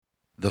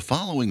The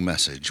following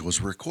message was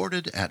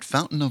recorded at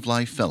Fountain of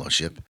Life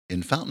Fellowship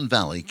in Fountain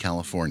Valley,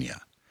 California.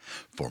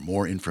 For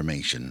more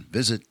information,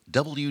 visit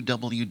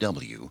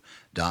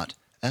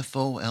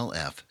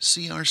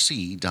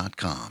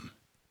www.folfcrc.com.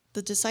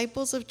 The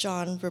disciples of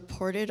John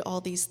reported all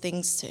these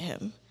things to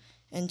him.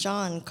 And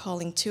John,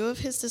 calling two of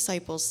his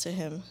disciples to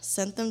him,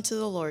 sent them to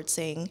the Lord,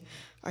 saying,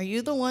 "Are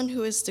you the one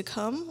who is to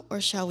come, or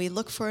shall we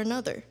look for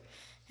another?"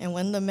 And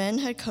when the men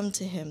had come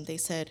to him, they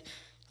said,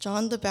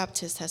 "John the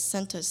Baptist has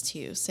sent us to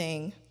you,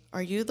 saying,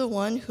 'Are you the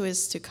one who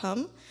is to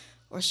come,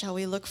 or shall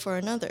we look for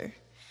another?'"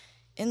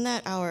 In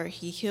that hour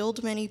he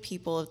healed many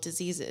people of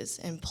diseases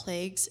and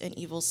plagues and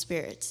evil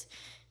spirits,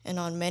 and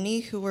on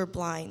many who were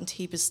blind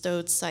he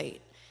bestowed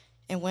sight.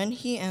 And when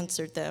he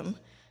answered them,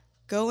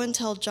 "Go and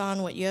tell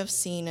John what you have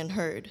seen and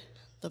heard.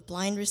 The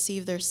blind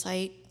receive their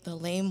sight, the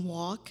lame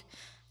walk,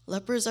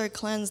 lepers are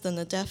cleansed and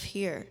the deaf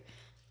hear,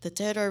 the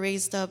dead are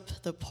raised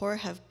up, the poor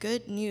have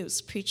good news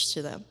preached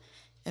to them,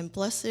 and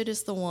blessed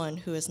is the one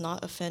who is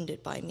not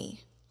offended by me."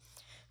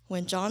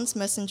 When John's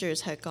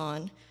messengers had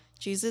gone,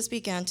 Jesus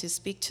began to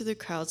speak to the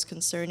crowds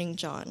concerning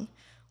John.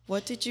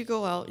 "What did you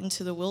go out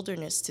into the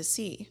wilderness to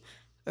see?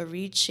 A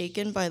reed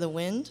shaken by the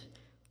wind?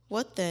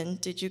 What then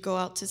did you go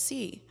out to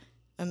see?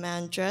 A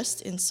man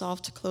dressed in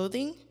soft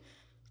clothing?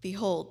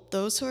 Behold,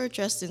 those who are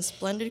dressed in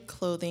splendid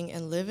clothing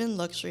and live in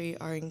luxury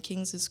are in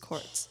kings'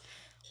 courts.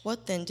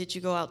 What then did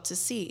you go out to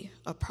see?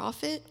 A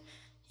prophet?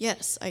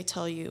 Yes, I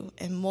tell you,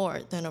 and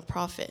more than a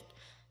prophet.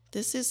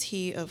 This is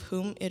he of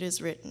whom it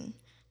is written,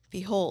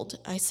 'Behold,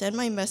 I send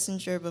my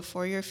messenger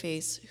before your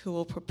face, who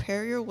will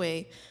prepare your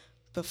way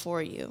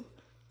before you.'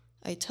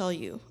 I tell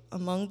you,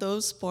 among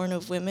those born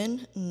of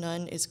women,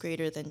 none is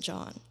greater than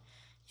John.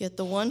 Yet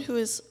the one who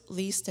is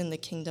least in the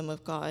kingdom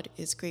of God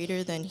is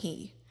greater than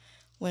he."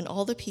 When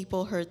all the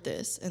people heard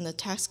this, and the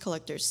tax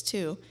collectors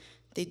too,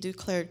 they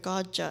declared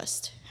God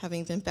just,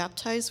 having been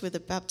baptized with the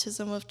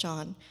baptism of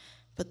John.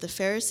 But the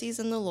Pharisees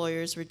and the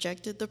lawyers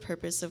rejected the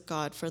purpose of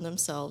God for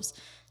themselves,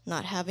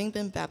 not having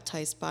been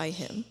baptized by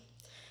him.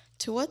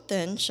 "To what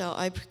then shall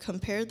I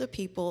compare the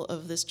people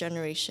of this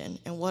generation,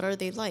 and what are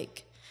they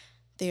like?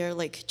 They are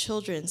like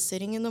children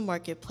sitting in the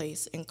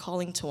marketplace and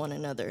calling to one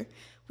another,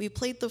 'We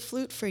played the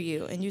flute for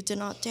you, and you did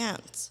not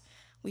dance.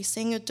 We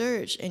sang a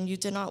dirge, and you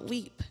did not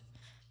weep.'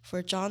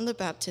 For John the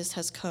Baptist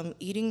has come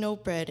eating no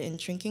bread and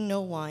drinking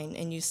no wine,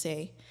 and you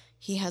say,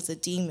 'He has a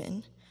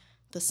demon.'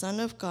 The Son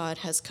of God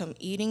has come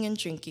eating and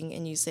drinking,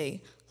 and you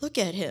say, 'Look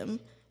at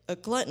him, a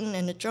glutton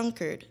and a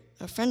drunkard,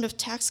 a friend of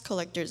tax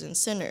collectors and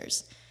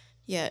sinners.'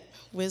 Yet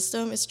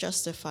wisdom is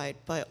justified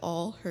by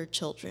all her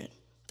children."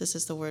 This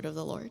is the word of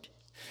the Lord.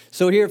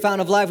 So here at Fountain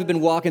of Life, we've been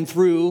walking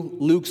through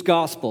Luke's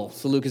gospel.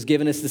 So Luke has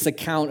given us this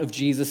account of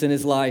Jesus and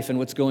his life and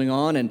what's going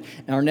on. And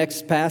our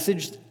next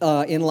passage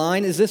in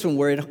line is this one,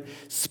 where it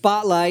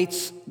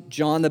spotlights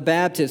John the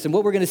Baptist. And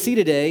what we're going to see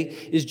today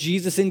is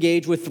Jesus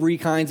engage with three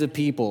kinds of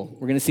people.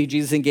 We're going to see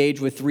Jesus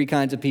engage with three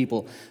kinds of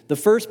people. The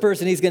first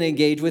person he's going to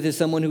engage with is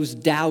someone who's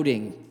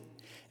doubting.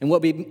 And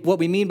what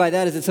we mean by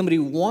that is that somebody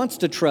who wants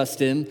to trust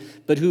him,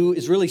 but who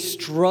is really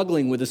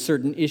struggling with a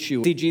certain issue.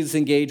 What we see Jesus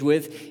engage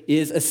with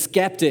is a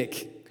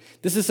skeptic.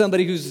 This is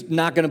somebody who's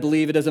not going to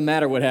believe it doesn't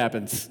matter what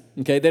happens.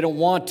 Okay, they don't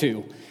want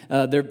to.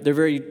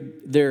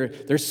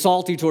 They're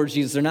salty towards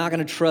Jesus. They're not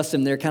going to trust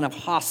him. They're kind of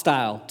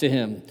hostile to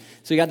him.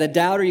 So you got the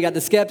doubter, you got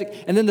the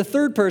skeptic, and then the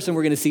third person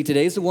we're going to see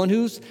today is the one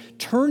who's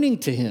turning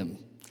to him,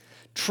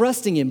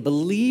 trusting him,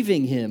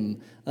 believing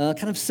him,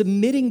 kind of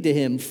submitting to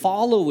him,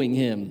 following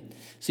him.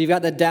 So you've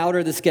got the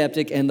doubter, the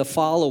skeptic, and the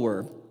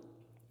follower.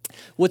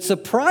 What's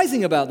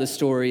surprising about this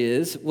story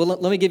is, well,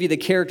 let me give you the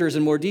characters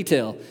in more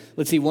detail.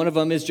 Let's see, one of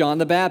them is John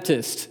the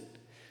Baptist.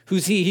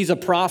 Who's he? He's a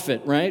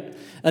prophet, right?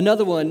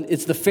 Another one,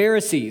 it's the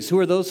Pharisees. Who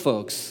are those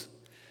folks?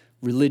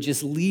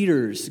 Religious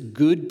leaders,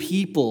 good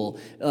people.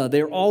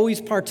 They're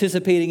always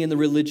participating in the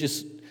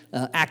religious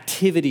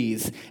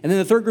activities. And then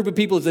the third group of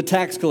people is the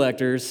tax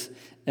collectors.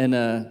 And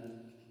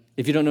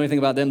if you don't know anything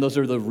about them, those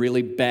are the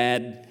really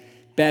bad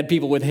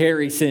people with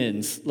hairy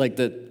sins, like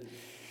they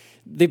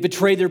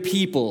betray their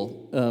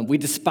people. We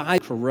despise,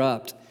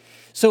 corrupt.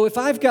 So if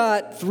I've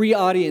got three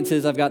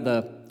audiences, I've got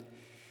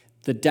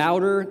the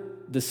doubter,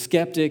 the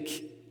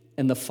skeptic,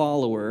 and the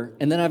follower,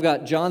 and then I've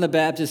got John the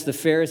Baptist, the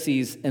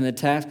Pharisees, and the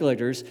tax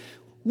collectors,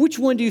 which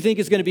one do you think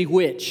is going to be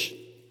which?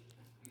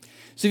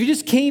 So if you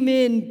just came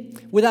in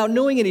without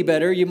knowing any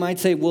better, you might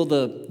say, well,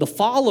 the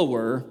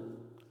follower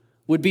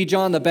would be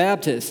John the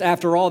Baptist.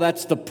 After all,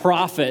 that's the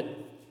prophet.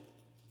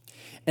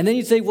 And then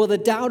you'd say, well, the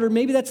doubter,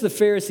 maybe that's the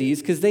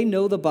Pharisees because they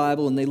know the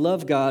Bible and they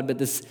love God, but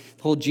this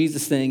whole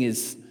Jesus thing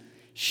is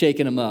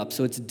shaking them up,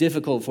 so it's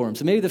difficult for them.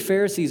 So maybe the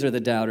Pharisees are the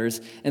doubters,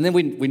 and then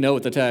we know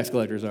what the tax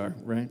collectors are,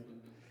 right?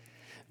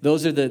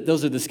 Those are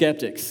the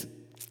skeptics.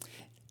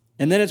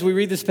 And then as we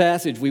read this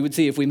passage, we would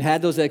see if we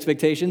had those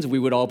expectations, we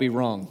would all be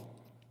wrong.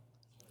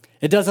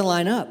 It doesn't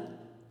line up.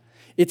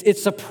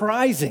 It's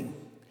surprising.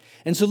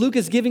 And so Luke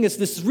is giving us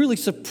this really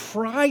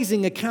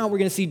surprising account. We're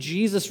going to see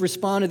Jesus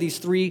respond to these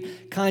three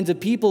kinds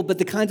of people, but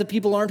the kinds of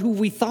people aren't who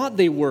we thought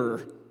they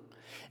were.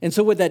 And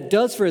so what that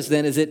does for us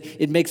then is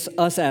it makes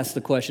us ask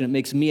the question, it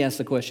makes me ask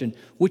the question,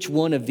 which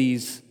one of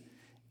these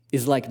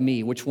is like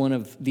me? Which one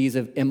of these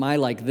am I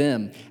like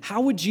them?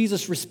 How would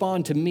Jesus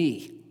respond to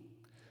me?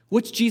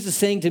 What's Jesus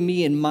saying to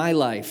me in my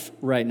life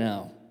right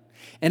now?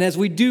 And as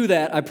we do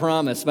that, I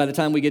promise, by the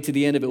time we get to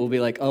the end of it, we'll be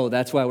like, oh,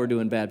 that's why we're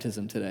doing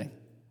baptism today,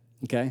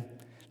 okay?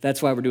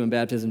 That's why we're doing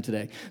baptism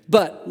today.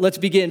 But let's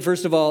begin.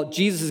 First of all,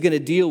 Jesus is going to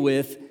deal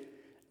with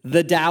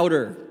the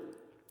doubter.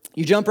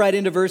 You jump right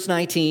into verse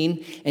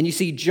 19, and you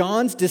see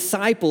John's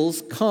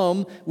disciples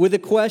come with a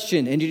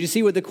question. And did you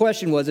see what the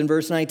question was in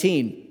verse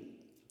 19?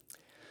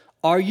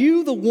 Are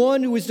you the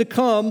one who is to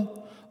come,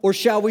 or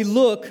shall we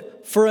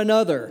look for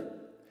another?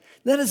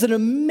 That is an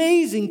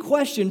amazing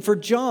question for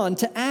John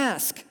to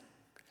ask.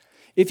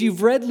 If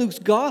you've read Luke's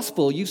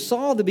gospel, you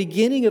saw the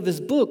beginning of his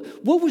book.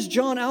 What was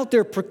John out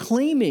there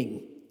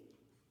proclaiming?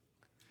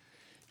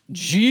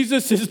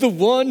 Jesus is the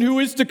one who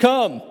is to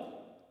come.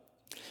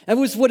 That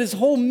was what his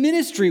whole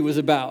ministry was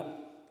about.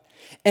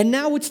 And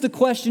now it's the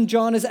question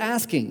John is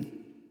asking.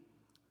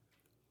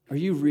 Are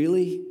you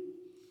really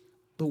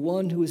the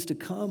one who is to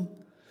come?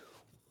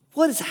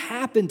 What has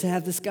happened to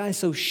have this guy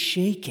so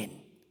shaken?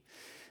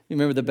 You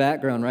remember the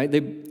background, right?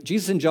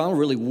 Jesus and John were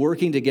really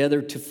working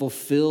together to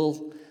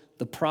fulfill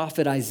the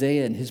prophet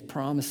Isaiah and his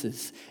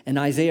promises. And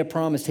Isaiah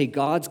promised, hey,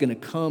 God's going to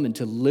come and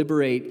to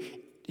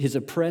liberate his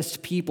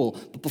oppressed people.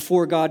 But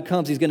before God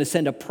comes, he's going to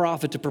send a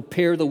prophet to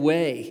prepare the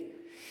way.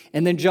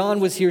 And then John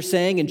was here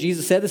saying, and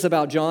Jesus said this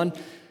about John,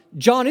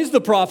 John is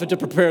the prophet to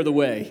prepare the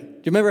way. Do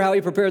you remember how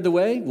he prepared the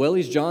way? Well,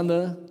 he's John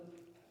the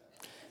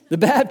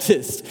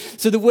Baptist.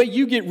 So the way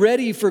you get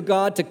ready for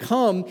God to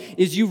come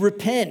is you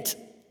repent.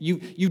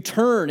 You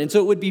turn. And so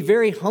it would be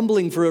very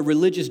humbling for a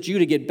religious Jew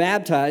to get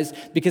baptized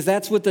because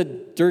that's what the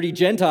dirty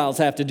Gentiles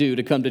have to do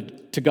to come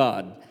to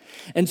God.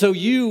 And so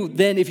you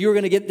then, if you're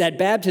going to get that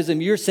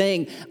baptism, you're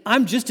saying,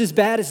 I'm just as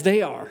bad as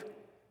they are.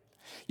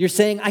 You're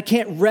saying, I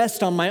can't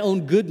rest on my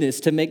own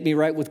goodness to make me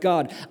right with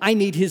God. I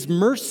need his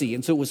mercy.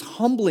 And so it was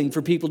humbling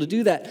for people to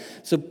do that.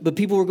 But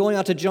people were going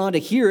out to John to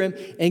hear him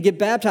and get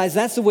baptized.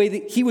 That's the way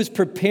that he was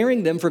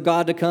preparing them for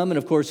God to come. And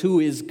of course,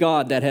 who is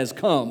God that has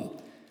come?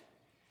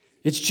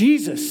 It's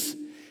Jesus.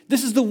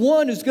 This is the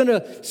one who's going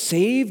to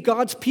save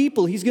God's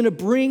people. He's going to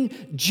bring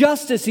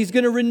justice. He's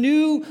going to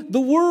renew the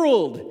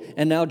world.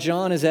 And now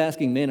John is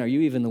asking, man, are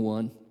you even the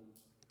one?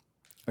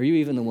 Are you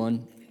even the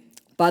one?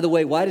 By the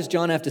way, why does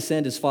John have to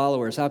send his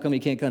followers? How come he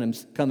can't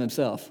come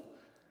himself?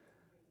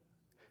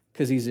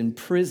 Because he's in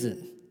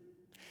prison.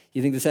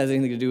 You think this has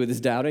anything to do with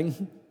his doubting?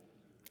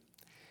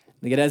 I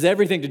think it has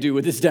everything to do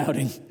with his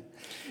doubting.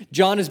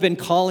 John has been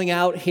calling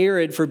out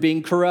Herod for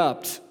being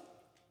corrupt.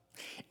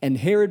 And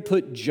Herod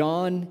put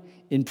John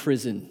in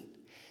prison.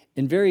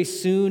 And very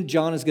soon,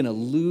 John is going to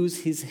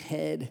lose his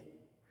head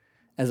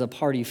as a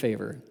party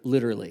favor,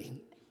 literally.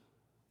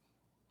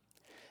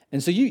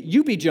 And so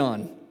you be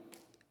John.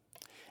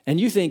 And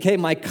you think, hey,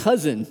 my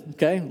cousin,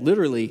 okay,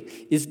 literally,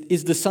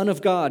 is the Son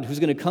of God who's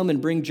going to come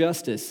and bring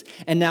justice.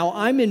 And now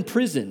I'm in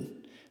prison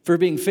for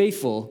being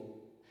faithful.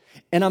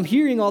 And I'm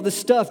hearing all this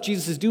stuff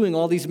Jesus is doing,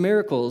 all these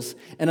miracles.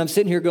 And I'm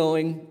sitting here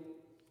going,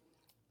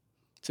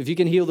 so if you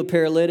can heal the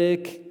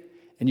paralytic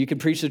and you can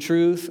preach the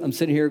truth, I'm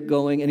sitting here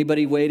going,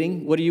 anybody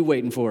waiting? What are you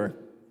waiting for?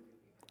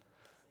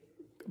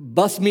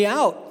 Bust me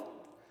out.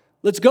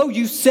 Let's go.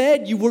 You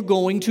said you were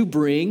going to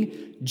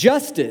bring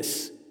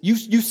justice.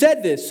 You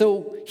said this,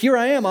 so here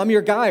I am. I'm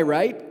your guy,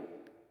 right?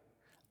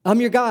 I'm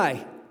your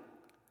guy.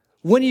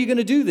 When are you going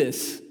to do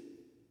this?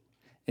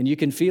 And you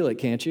can feel it,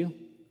 can't you?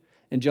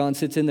 And John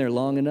sits in there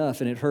long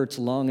enough, and it hurts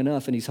long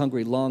enough, and he's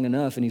hungry long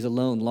enough, and he's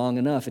alone long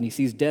enough, and he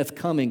sees death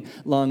coming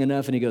long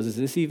enough, and he goes, is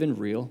this even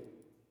real?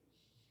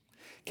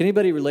 Can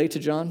anybody relate to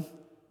John?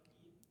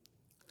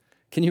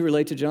 Can you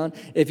relate to John?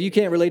 If you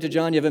can't relate to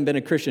John, you haven't been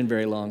a Christian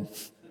very long.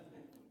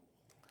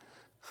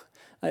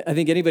 I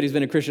think anybody who's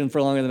been a Christian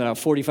for longer than about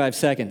 45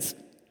 seconds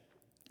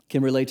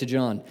can relate to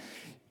John.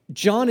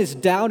 John is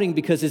doubting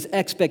because his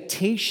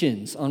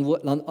expectations on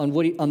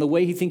the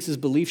way he thinks his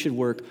belief should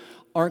work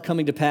aren't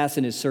coming to pass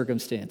in his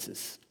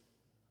circumstances.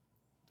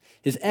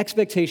 His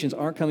expectations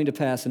aren't coming to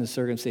pass in his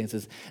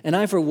circumstances. And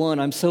I, for one,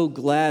 I'm so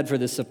glad for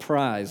this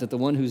surprise that the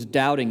one who's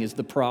doubting is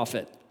the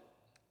prophet.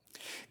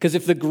 Because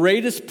if the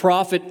greatest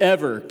prophet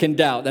ever can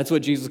doubt, that's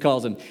what Jesus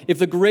calls him. If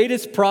the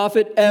greatest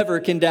prophet ever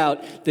can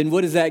doubt, then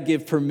what does that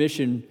give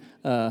permission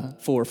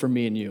for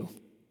me and you?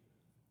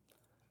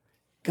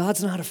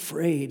 God's not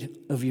afraid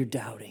of your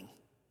doubting.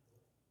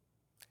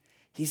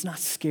 He's not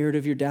scared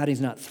of your doubting. He's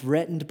not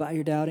threatened by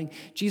your doubting.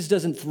 Jesus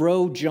doesn't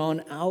throw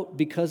John out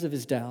because of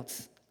his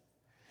doubts.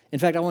 In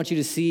fact, I want you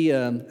to see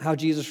how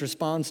Jesus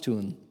responds to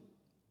him.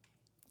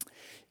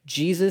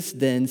 Jesus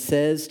then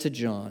says to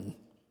John,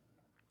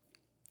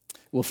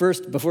 well,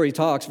 first, before he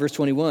talks, verse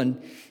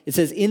 21, it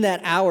says, in that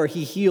hour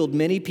he healed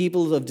many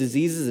people of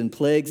diseases and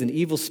plagues and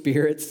evil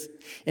spirits,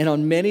 and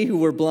on many who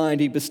were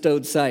blind he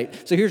bestowed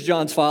sight. So here's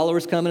John's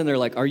followers coming, and they're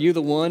like, are you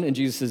the one? And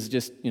Jesus is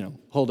just,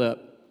 hold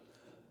up.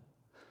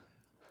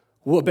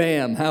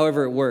 Wha-bam,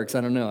 however it works. I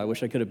don't know. I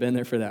wish I could have been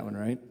there for that one,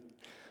 right?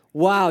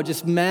 Wow,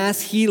 just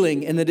mass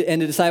healing. And the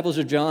disciples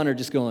of John are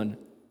just going,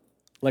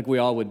 like we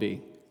all would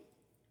be.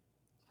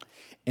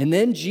 And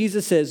then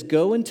Jesus says,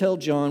 go and tell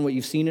John what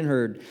you've seen and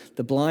heard.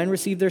 The blind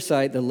receive their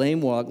sight, the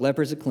lame walk,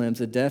 lepers are cleansed,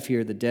 the deaf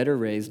hear, the dead are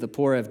raised, the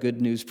poor have good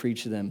news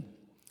preached to them.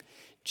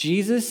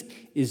 Jesus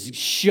is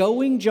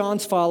showing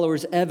John's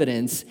followers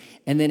evidence,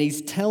 and then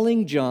he's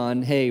telling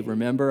John, hey,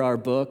 remember our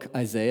book,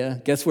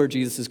 Isaiah? Guess where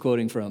Jesus is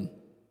quoting from?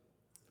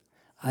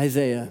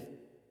 Isaiah.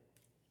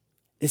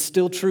 It's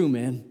still true,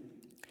 man.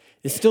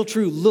 It's still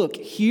true. Look,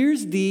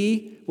 here's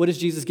what does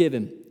Jesus give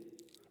him?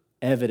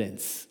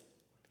 Evidence.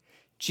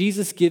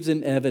 Jesus gives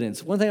him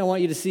evidence. One thing I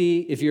want you to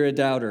see if you're a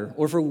doubter,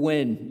 or for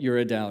when you're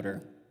a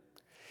doubter.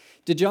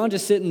 Did John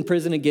just sit in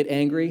prison and get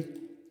angry?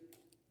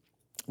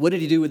 What did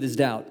he do with his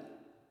doubt?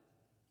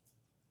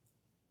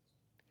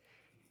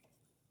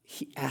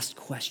 He asked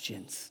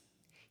questions.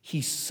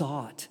 He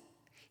sought.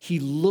 He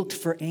looked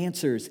for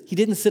answers. He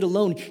didn't sit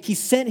alone. He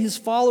sent his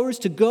followers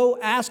to go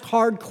ask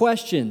hard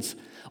questions.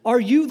 Are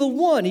you the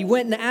one? He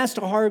went and asked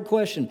a hard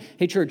question.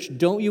 Hey, church,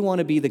 don't you want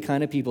to be the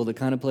kind of people, the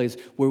kind of place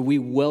where we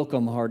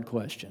welcome hard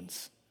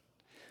questions?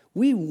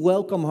 We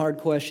welcome hard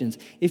questions.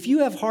 If you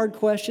have hard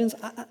questions,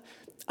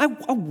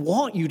 I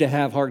want you to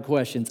have hard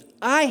questions.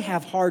 I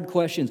have hard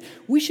questions.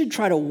 We should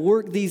try to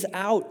work these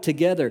out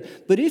together.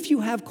 But if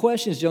you have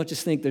questions, don't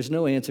just think there's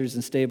no answers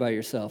and stay by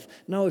yourself.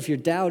 No, if you're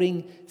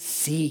doubting,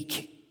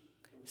 seek.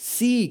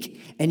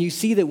 Seek. And you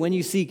see that when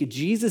you seek,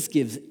 Jesus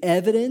gives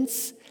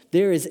evidence.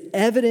 There is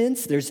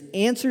evidence. There's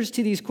answers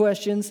to these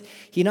questions.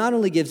 He not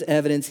only gives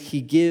evidence,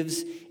 he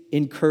gives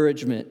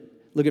encouragement.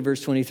 Look at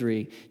verse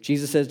 23.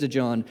 Jesus says to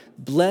John,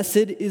 "Blessed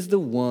is the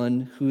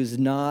one who is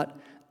not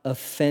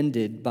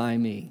offended by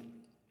me."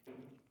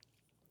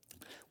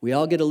 We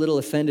all get a little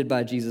offended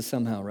by Jesus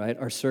somehow, right?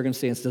 Our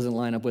circumstance doesn't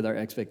line up with our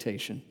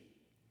expectation.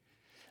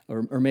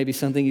 Or maybe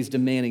something he's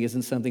demanding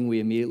isn't something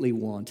we immediately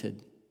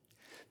wanted.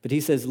 But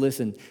he says,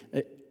 listen,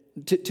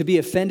 to be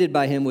offended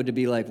by him would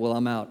be like, well,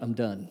 I'm out, I'm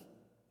done.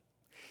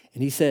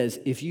 And he says,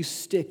 if you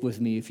stick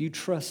with me, if you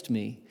trust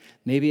me,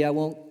 maybe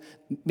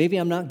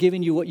I'm not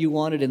giving you what you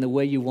wanted in the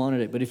way you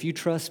wanted it, but if you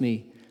trust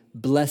me,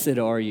 blessed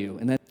are you,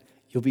 and that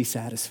you'll be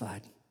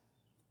satisfied.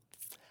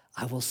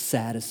 I will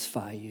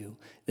satisfy you.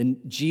 Then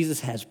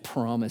Jesus has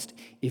promised,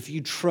 if you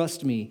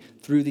trust me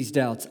through these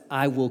doubts,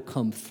 I will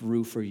come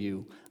through for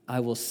you. I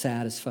will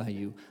satisfy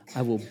you.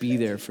 I will be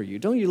there for you.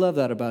 Don't you love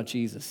that about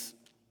Jesus?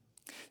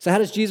 So how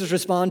does Jesus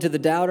respond to the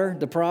doubter,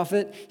 the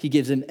prophet? He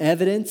gives him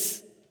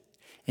evidence,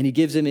 and he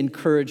gives him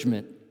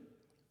encouragement.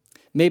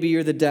 Maybe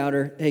you're the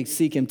doubter. Hey,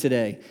 seek him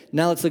today.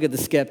 Now let's look at the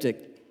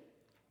skeptic.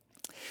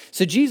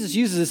 So Jesus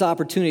uses this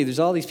opportunity. There's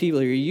all these people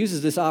here. He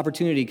uses this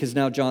opportunity because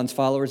now John's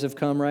followers have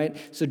come, right?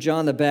 So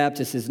John the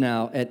Baptist is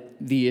now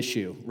at the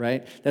issue,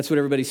 right? That's what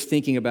everybody's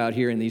thinking about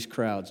here in these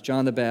crowds,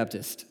 John the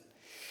Baptist.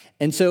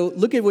 And so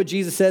look at what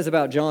Jesus says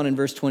about John in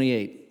verse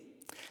 28.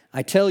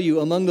 I tell you,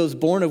 among those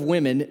born of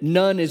women,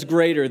 none is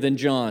greater than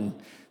John.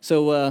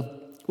 So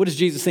what does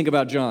Jesus think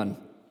about John?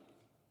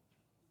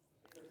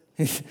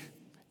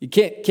 You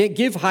can't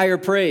give higher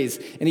praise.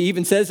 And he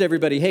even says to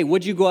everybody, hey,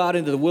 what'd you go out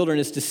into the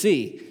wilderness to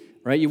see?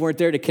 Right? You weren't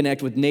there to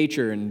connect with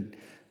nature and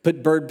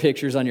put bird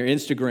pictures on your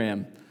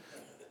Instagram.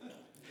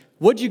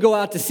 What'd you go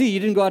out to see? You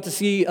didn't go out to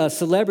see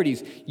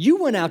celebrities. You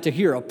went out to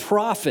hear a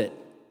prophet.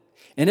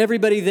 And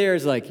everybody there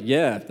is like,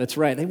 yeah, that's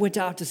right. They went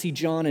out to see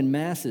John in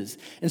masses.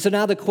 And so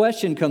now the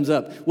question comes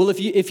up, well,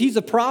 if he's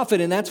a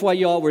prophet and that's why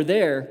you all were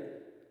there,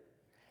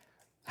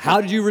 how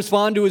did you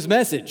respond to his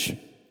message?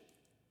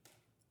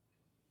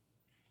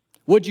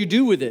 What'd you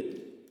do with it?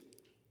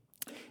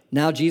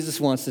 Now Jesus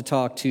wants to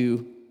talk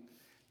to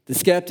the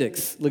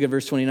skeptics. Look at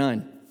verse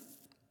 29.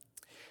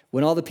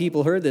 When all the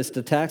people heard this,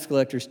 the tax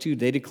collectors too,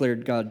 they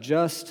declared God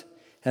just,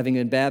 having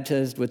been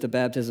baptized with the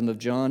baptism of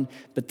John.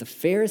 But the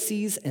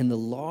Pharisees and the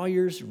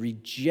lawyers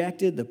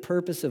rejected the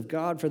purpose of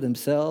God for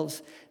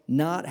themselves,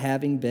 not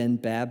having been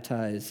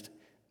baptized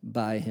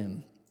by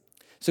him.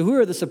 So who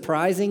are the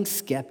surprising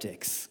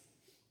skeptics?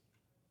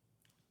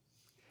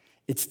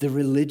 It's the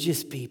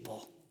religious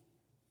people.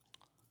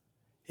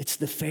 It's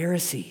the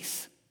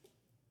Pharisees.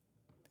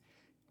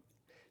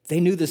 They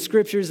knew the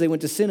scriptures. They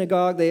went to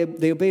synagogue.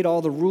 They obeyed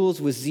all the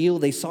rules with zeal.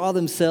 They saw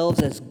themselves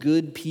as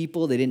good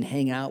people. They didn't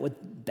hang out with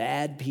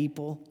bad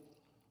people.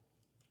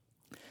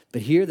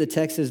 But here the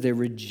text says they're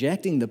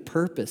rejecting the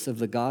purpose of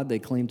the God they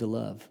claim to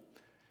love.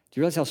 Do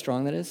you realize how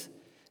strong that is?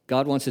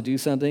 God wants to do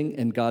something,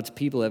 and God's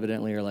people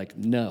evidently are like,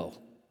 no.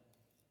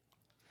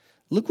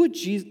 Look what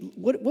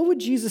would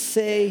Jesus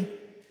say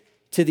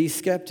to these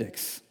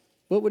skeptics?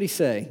 What would he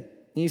say?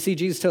 And you see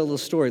Jesus tell a little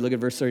story. Look at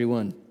verse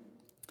 31.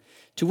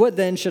 To what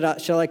then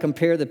shall I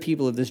compare the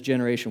people of this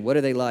generation? What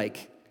are they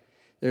like?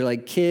 They're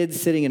like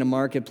kids sitting in a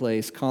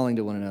marketplace calling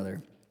to one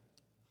another.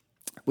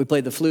 We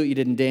played the flute, you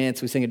didn't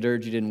dance. We sang a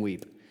dirge, you didn't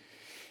weep.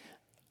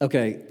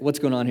 Okay, what's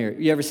going on here?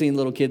 You ever seen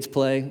little kids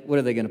play? What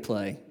are they going to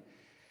play?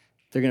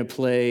 They're going to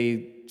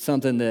play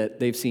something that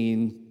they've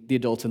seen the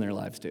adults in their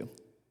lives do.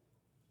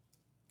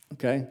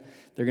 Okay?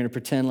 They're going to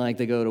pretend like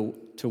they go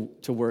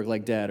to work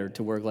like dad or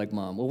to work like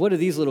mom. Well, what do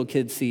these little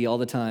kids see all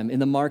the time in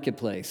the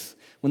marketplace?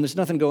 When there's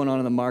nothing going on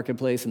in the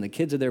marketplace and the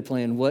kids are there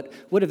playing, what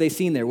have they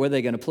seen there? What are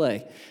they going to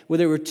play? Well,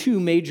 there were two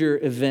major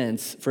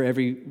events for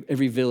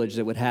every village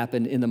that would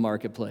happen in the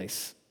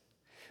marketplace.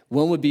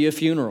 One would be a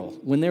funeral.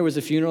 When there was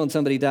a funeral and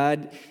somebody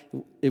died,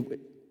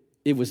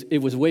 it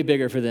was way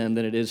bigger for them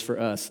than it is for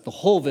us. The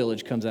whole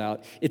village comes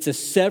out. It's a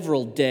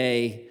several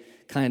day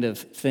kind of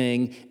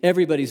thing.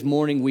 Everybody's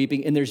mourning,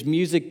 weeping, and there's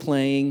music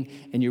playing,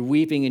 and you're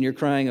weeping and you're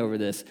crying over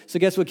this. So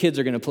guess what kids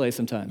are going to play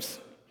sometimes?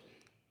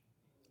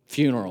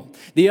 Funeral.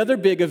 The other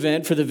big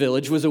event for the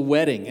village was a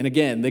wedding. And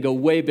again, they go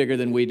way bigger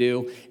than we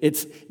do.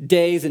 It's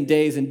days and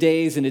days and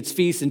days, and it's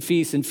feasts and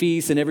feasts and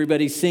feasts, and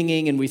everybody's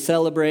singing, and we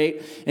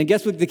celebrate. And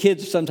guess what the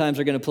kids sometimes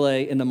are going to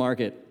play in the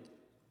market?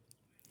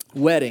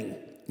 Wedding.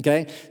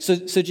 Okay? So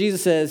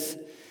Jesus says,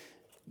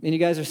 and you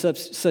guys are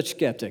such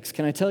skeptics.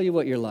 Can I tell you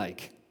what you're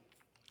like?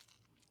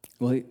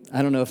 Well,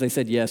 I don't know if they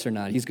said yes or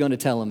not. He's going to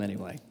tell them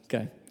anyway.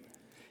 Okay?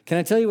 Can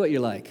I tell you what you're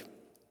like?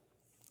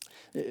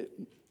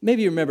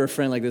 Maybe you remember a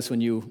friend like this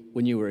when you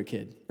were a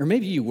kid. Or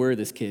maybe you were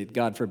this kid,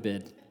 God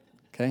forbid.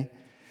 Okay?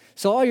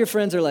 So all your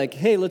friends are like,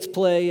 hey, let's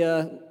play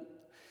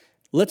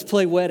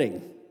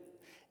Wedding.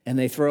 And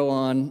they throw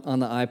on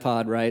the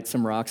iPod, right,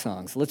 some rock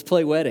songs. Let's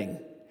play Wedding.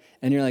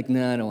 And you're like,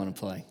 no, I don't want to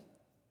play.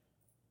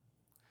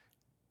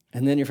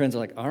 And then your friends are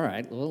like, all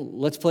right, well,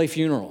 let's play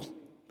Funeral.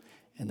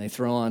 And they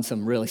throw on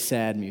some really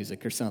sad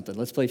music or something.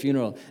 Let's play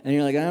Funeral. And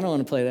you're like, I don't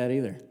want to play that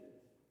either.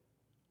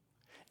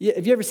 Yeah,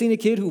 have you ever seen a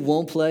kid who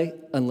won't play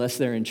unless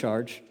they're in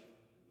charge?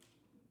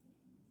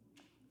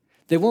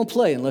 They won't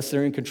play unless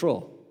they're in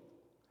control.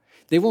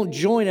 They won't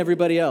join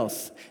everybody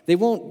else. They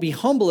won't be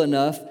humble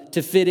enough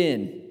to fit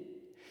in.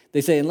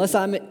 They say, unless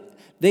I'm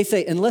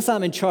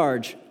in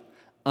charge,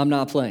 I'm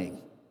not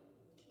playing.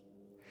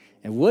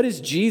 And what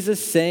is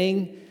Jesus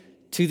saying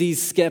to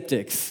these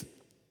skeptics?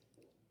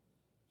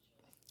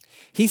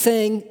 He's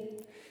saying,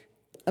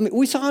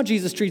 we saw how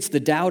Jesus treats the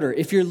doubter.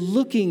 If you're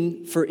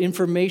looking for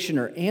information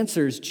or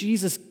answers,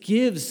 Jesus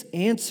gives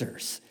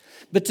answers.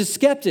 But to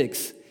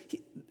skeptics,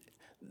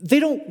 they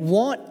don't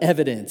want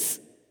evidence.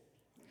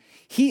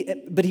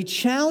 But he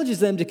challenges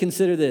them to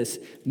consider this.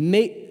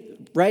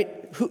 Right?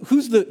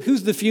 Who's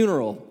the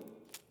funeral?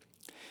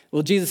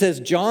 Well, Jesus says,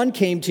 John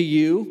came to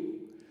you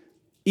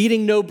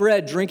eating no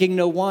bread, drinking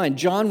no wine.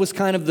 John was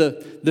kind of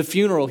the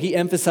funeral. He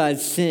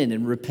emphasized sin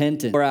and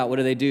repentance. What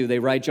do? They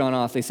write John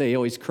off. They say,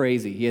 oh, he's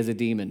crazy. He has a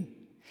demon.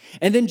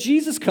 And then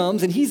Jesus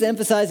comes, and he's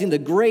emphasizing the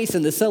grace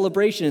and the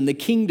celebration and the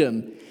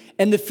kingdom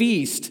and the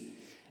feast.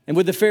 And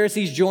would the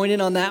Pharisees join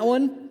in on that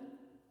one?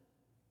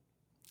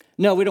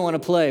 No, we don't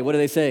want to play. What do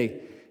they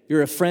say?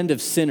 You're a friend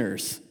of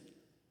sinners.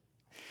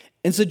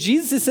 And so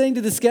Jesus is saying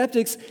to the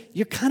skeptics,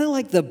 you're kind of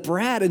like the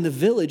brat in the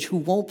village who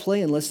won't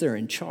play unless they're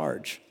in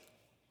charge.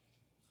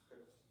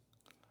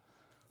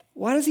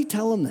 Why does he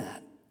tell them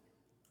that?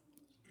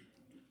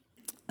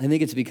 I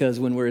think it's because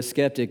when we're a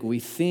skeptic, we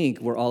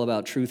think we're all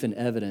about truth and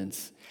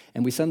evidence.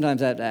 And we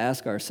sometimes have to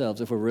ask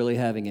ourselves if we're really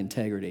having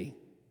integrity.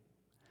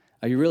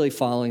 Are you really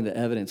following the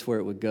evidence where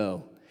it would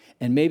go?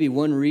 And maybe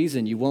one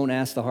reason you won't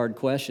ask the hard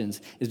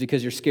questions is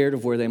because you're scared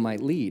of where they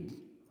might lead.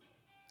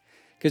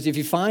 Because if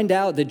you find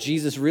out that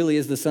Jesus really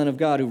is the Son of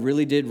God who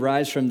really did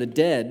rise from the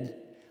dead,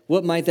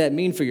 what might that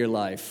mean for your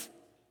life?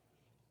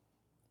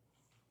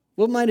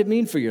 What might it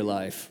mean for your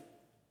life?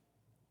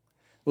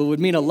 Well, it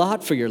would mean a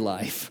lot for your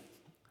life.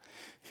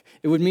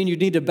 It would mean you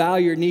need to bow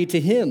your knee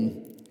to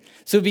him.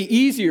 So it'd be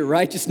easier,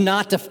 right, just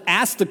not to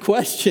ask the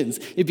questions.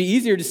 It'd be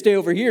easier to stay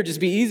over here, just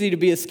be easy to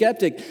be a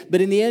skeptic. But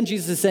in the end,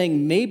 Jesus is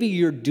saying, maybe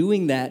you're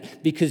doing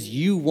that because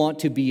you want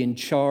to be in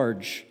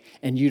charge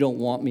and you don't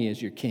want me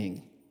as your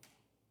king.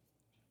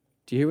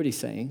 Do you hear what he's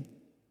saying?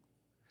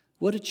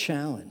 What a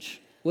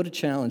challenge. What a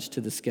challenge to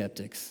the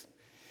skeptics.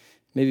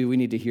 Maybe we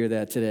need to hear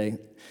that today.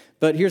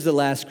 But here's the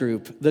last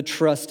group, the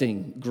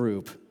trusting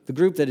group. The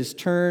group that is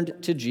turned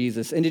to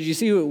Jesus. And did you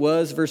see who it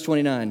was? Verse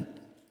 29.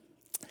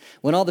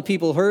 When all the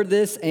people heard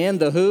this, and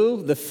the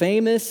who? The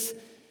famous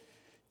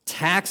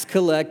tax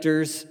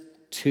collectors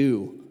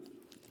too.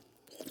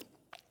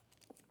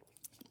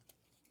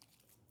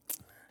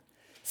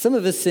 Some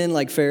of us sin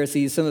like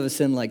Pharisees, some of us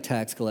sin like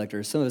tax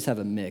collectors, some of us have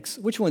a mix.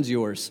 Which one's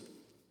yours?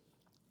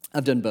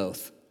 I've done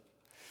both.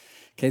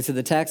 Okay, so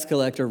the tax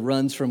collector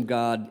runs from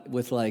God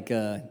with like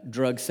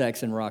drug,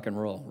 sex, and rock and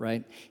roll,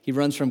 right? He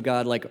runs from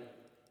God like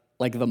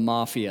the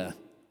mafia.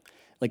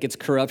 Like it's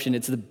corruption,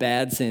 it's the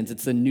bad sins,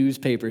 it's the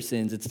newspaper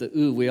sins, it's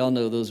we all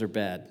know those are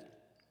bad.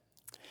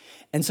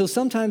 And so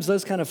sometimes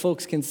those kind of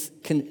folks can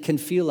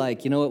feel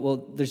like, you know what,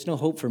 well, there's no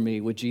hope for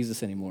me with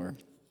Jesus anymore.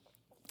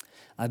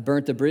 I've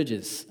burnt the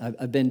bridges.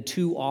 I've been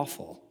too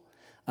awful.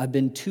 I've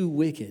been too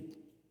wicked.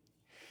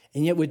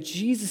 And yet when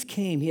Jesus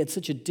came, he had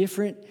such a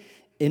different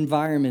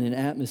environment and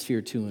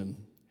atmosphere to him,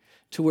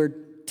 to where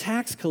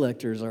tax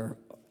collectors are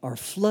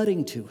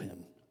flooding to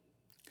him.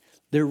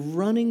 They're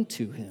running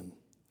to him,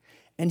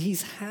 and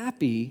he's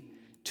happy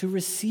to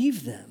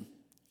receive them.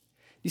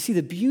 You see,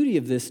 the beauty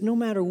of this, no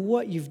matter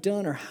what you've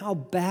done or how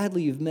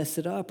badly you've messed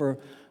it up or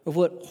of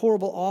what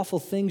horrible, awful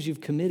things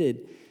you've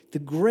committed, the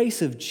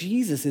grace of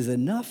Jesus is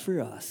enough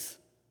for us.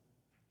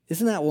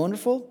 Isn't that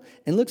wonderful?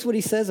 And look what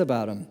he says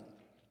about them.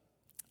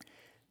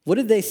 What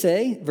did they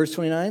say? Verse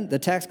 29, the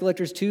tax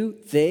collectors too,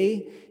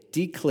 they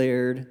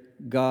declared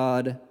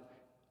God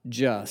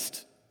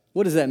just.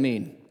 What does that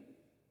mean?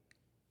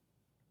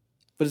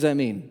 What does that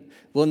mean?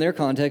 Well, in their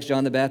context,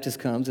 John the Baptist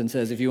comes and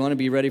says, if you want to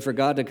be ready for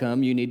God to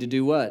come, you need to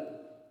do what?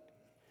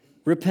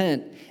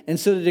 Repent. And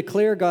so to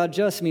declare God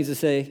just means to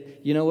say,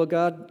 you know what,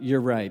 God?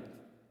 You're right.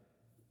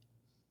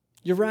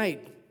 You're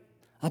right.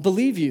 I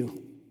believe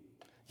you.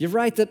 You're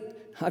right that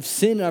I've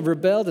sinned, I've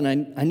rebelled,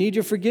 and I need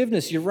your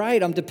forgiveness. You're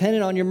right. I'm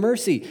dependent on your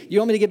mercy. You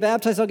want me to get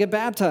baptized? I'll get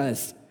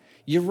baptized.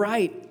 You're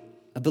right.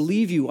 I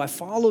believe you. I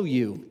follow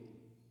you.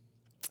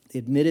 They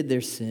admitted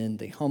their sin.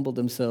 They humbled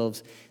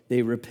themselves.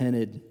 They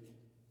repented.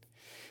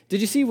 Did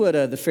you see what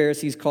the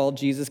Pharisees called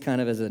Jesus kind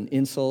of as an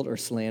insult or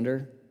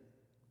slander?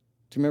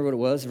 Do you remember what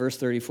it was? Verse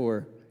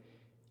 34.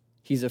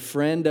 He's a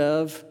friend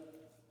of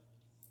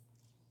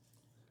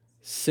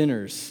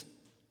sinners.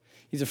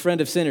 He's a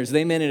friend of sinners.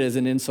 They meant it as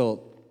an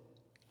insult.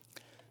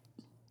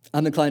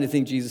 I'm inclined to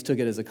think Jesus took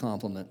it as a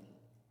compliment.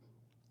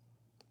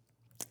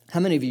 How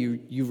many of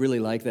you really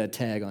like that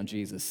tag on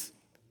Jesus?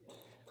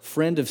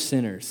 Friend of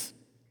sinners.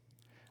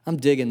 I'm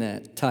digging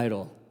that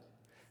title.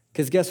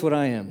 Because guess what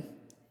I am?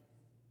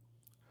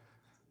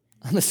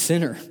 I'm a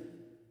sinner,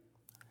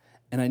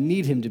 and I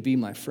need him to be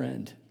my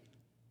friend.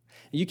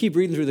 You keep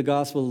reading through the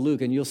Gospel of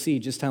Luke, and you'll see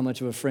just how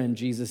much of a friend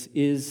Jesus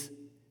is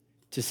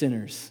to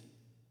sinners.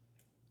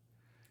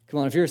 Come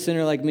on, if you're a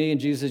sinner like me and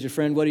Jesus is your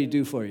friend, what do you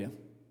do for you?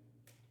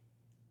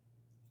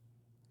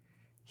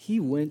 He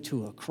went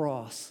to a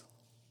cross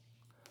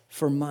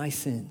for my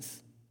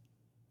sins.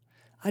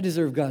 I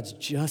deserve God's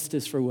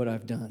justice for what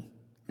I've done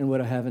and what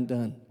I haven't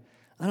done.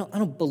 I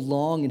don't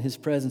belong in his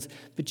presence,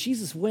 but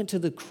Jesus went to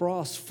the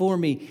cross for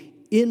me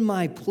in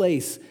my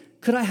place.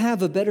 Could I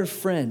have a better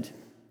friend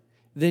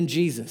than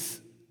Jesus?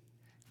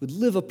 Would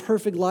live a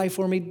perfect life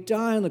for me,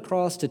 die on the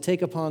cross to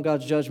take upon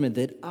God's judgment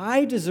that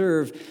I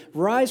deserve,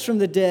 rise from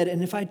the dead,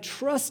 and if I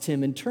trust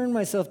him and turn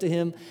myself to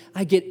him,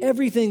 I get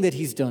everything that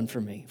he's done for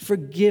me.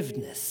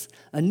 Forgiveness,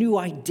 a new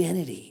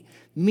identity,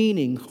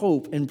 meaning,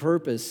 hope, and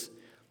purpose.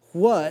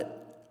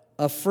 What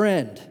a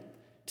friend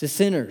to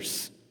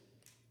sinners.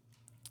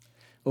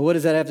 Well, what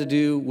does that have to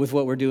do with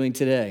what we're doing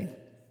today?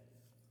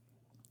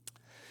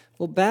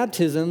 Well,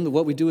 baptism,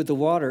 what we do with the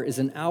water, is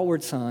an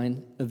outward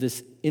sign of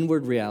this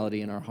inward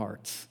reality in our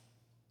hearts.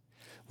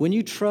 When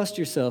you trust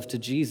yourself to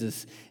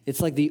Jesus, it's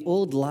like the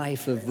old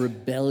life of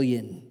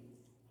rebellion,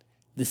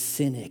 the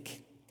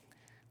cynic,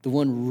 the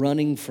one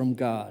running from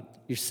God,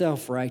 your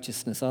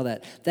self-righteousness, all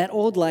that. That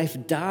old life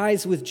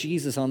dies with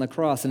Jesus on the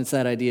cross, and it's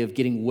that idea of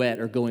getting wet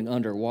or going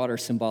under, water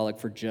symbolic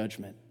for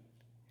judgment.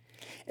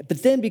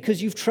 But then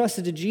because you've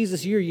trusted to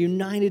Jesus, you're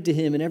united to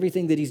him in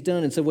everything that he's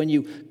done. And so when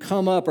you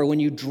come up or when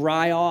you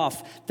dry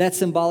off, that's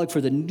symbolic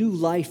for the new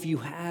life you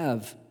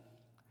have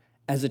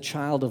as a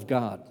child of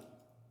God.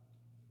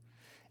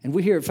 And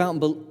we here at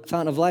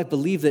Fountain of Life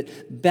believe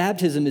that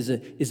baptism is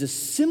a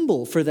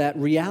symbol for that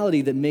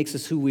reality that makes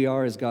us who we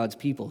are as God's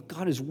people.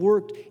 God has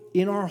worked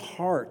in our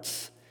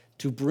hearts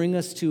to bring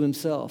us to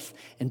himself.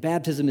 And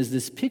baptism is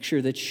this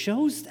picture that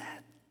shows that.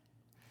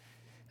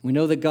 We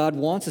know that God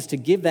wants us to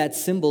give that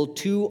symbol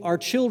to our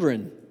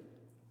children.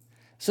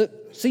 So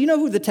you know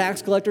who the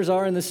tax collectors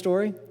are in this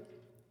story?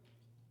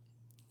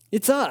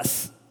 It's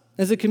us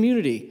as a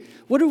community.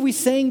 What are we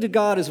saying to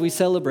God as we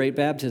celebrate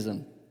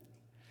baptism?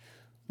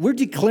 We're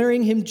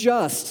declaring him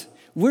just.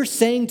 We're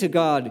saying to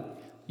God,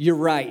 you're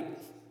right.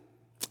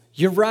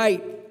 You're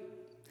right.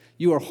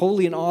 You are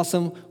holy and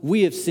awesome.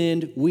 We have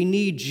sinned. We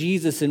need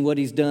Jesus and what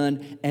he's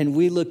done, and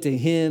we look to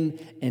him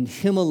and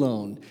him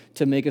alone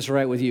to make us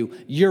right with you.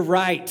 You're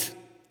right.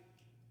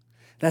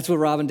 That's what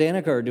Rob and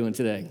Danica are doing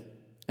today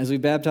as we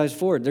baptize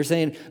Ford. They're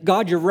saying,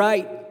 God, you're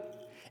right,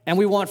 and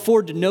we want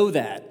Ford to know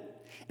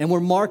that, and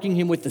we're marking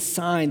him with the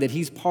sign that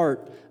he's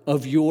part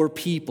of your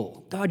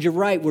people. God, you're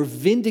right. We're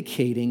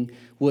vindicating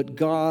what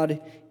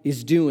God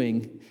is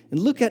doing, and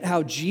look at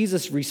how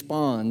Jesus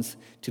responds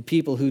to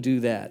people who do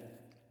that.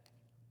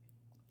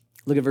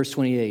 Look at verse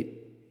 28.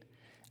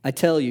 I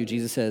tell you,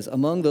 Jesus says,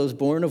 among those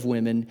born of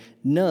women,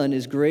 none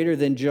is greater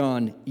than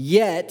John.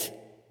 Yet,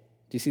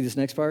 do you see this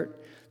next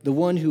part? The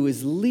one who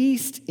is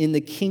least in the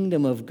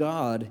kingdom of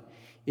God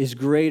is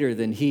greater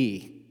than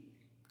he.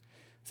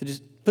 So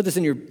just put this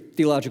in your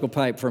theological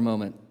pipe for a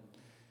moment.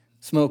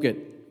 Smoke it.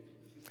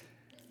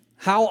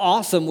 How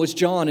awesome was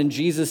John in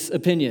Jesus'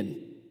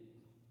 opinion?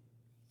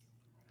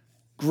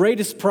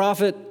 Greatest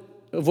prophet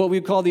of what we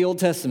call the Old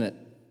Testament.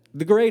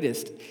 The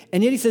greatest.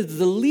 And yet he says,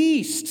 the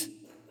least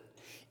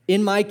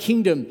in my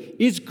kingdom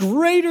is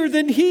greater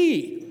than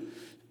he.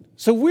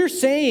 So we're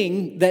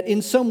saying that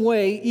in some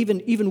way,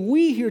 even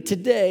we here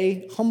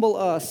today, humble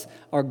us,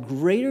 are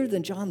greater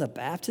than John the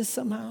Baptist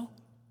somehow.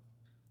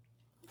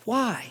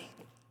 Why?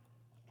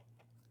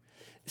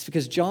 It's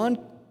because John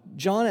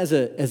as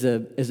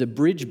a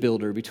bridge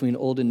builder between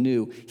old and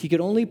new, he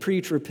could only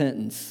preach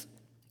repentance.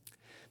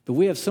 But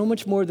we have so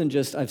much more than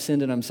just, I've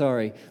sinned and I'm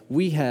sorry.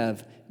 We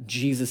have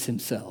Jesus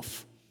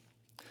himself.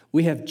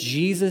 We have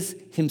Jesus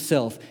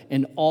himself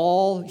and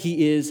all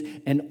he is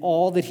and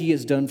all that he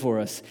has done for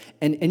us.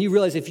 And you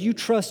realize if you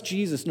trust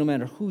Jesus, no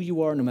matter who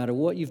you are, no matter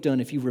what you've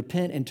done, if you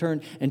repent and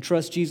turn and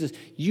trust Jesus,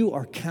 you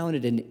are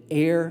counted an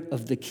heir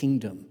of the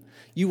kingdom.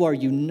 You are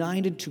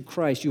united to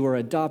Christ. You are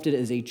adopted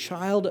as a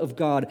child of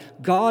God.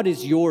 God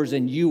is yours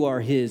and you are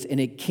his, and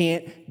it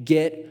can't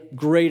get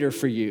greater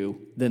for you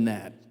than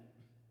that.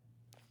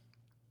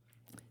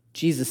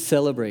 Jesus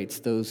celebrates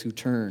those who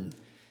turn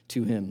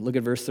to him. Look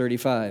at verse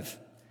 35.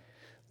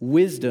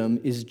 Wisdom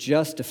is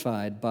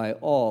justified by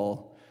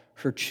all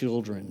her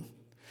children.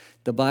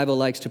 The Bible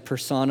likes to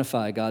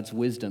personify God's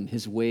wisdom,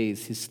 his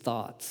ways, his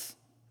thoughts.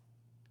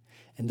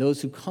 And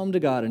those who come to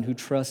God and who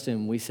trust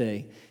him, we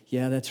say,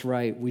 yeah, that's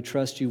right. We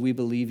trust you. We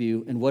believe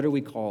you. And what are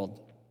we called?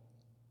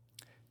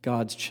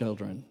 God's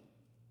children.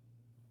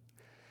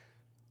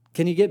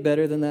 Can you get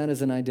better than that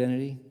as an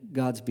identity?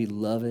 God's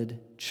beloved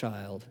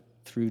child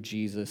through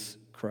Jesus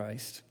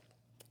Christ.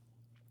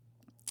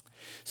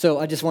 So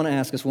I just want to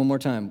ask us one more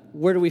time,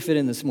 where do we fit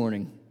in this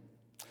morning?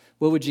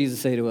 What would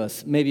Jesus say to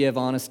us? Maybe you have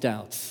honest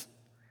doubts.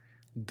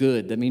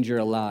 Good, that means you're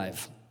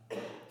alive.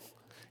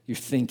 You're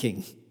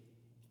thinking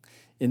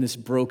in this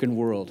broken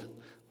world.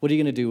 What are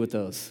you going to do with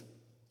those?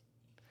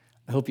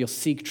 I hope you'll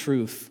seek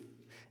truth.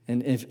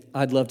 And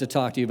I'd love to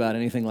talk to you about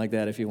anything like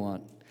that if you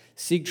want.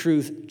 Seek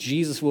truth.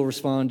 Jesus will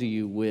respond to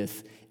you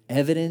with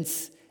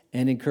evidence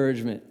and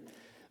encouragement.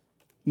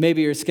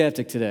 Maybe you're a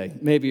skeptic today.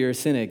 Maybe you're a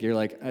cynic. You're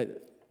like,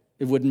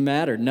 it wouldn't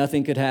matter.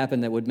 Nothing could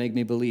happen that would make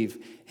me believe.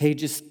 Hey,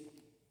 just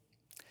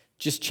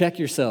check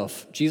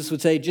yourself. Jesus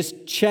would say,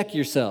 just check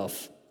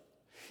yourself.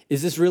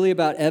 Is this really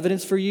about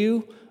evidence for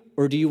you,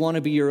 or do you want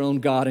to be your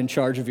own God in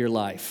charge of your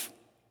life?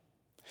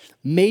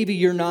 Maybe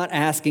you're not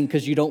asking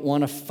because you don't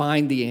want to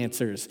find the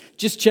answers.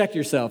 Just check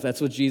yourself. That's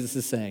what Jesus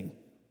is saying.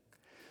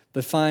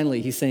 But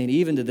finally, he's saying,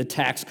 even to the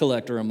tax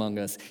collector among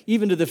us,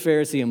 even to the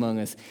Pharisee among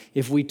us,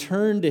 if we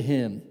turn to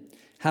him,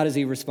 how does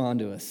he respond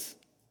to us?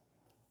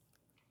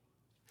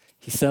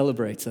 He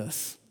celebrates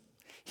us.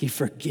 He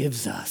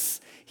forgives us.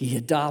 He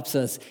adopts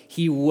us.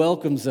 He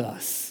welcomes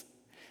us.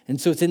 And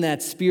so it's in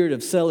that spirit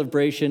of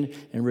celebration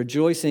and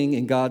rejoicing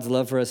in God's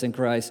love for us in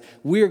Christ,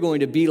 we are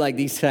going to be like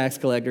these tax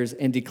collectors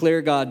and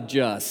declare God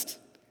just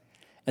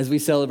as we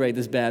celebrate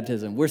this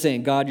baptism. We're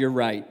saying, God, you're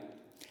right.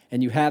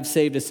 And you have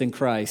saved us in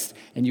Christ,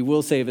 and you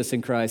will save us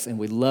in Christ, and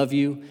we love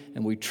you,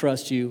 and we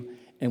trust you,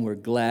 and we're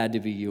glad to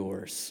be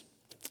yours.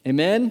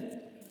 Amen?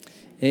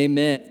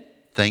 Amen.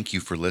 Thank you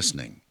for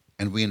listening,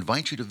 and we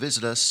invite you to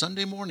visit us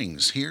Sunday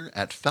mornings here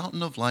at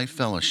Fountain of Life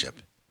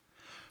Fellowship.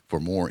 For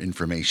more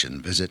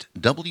information, visit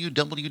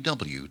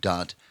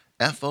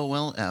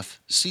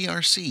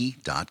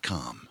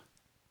www.folfcrc.com.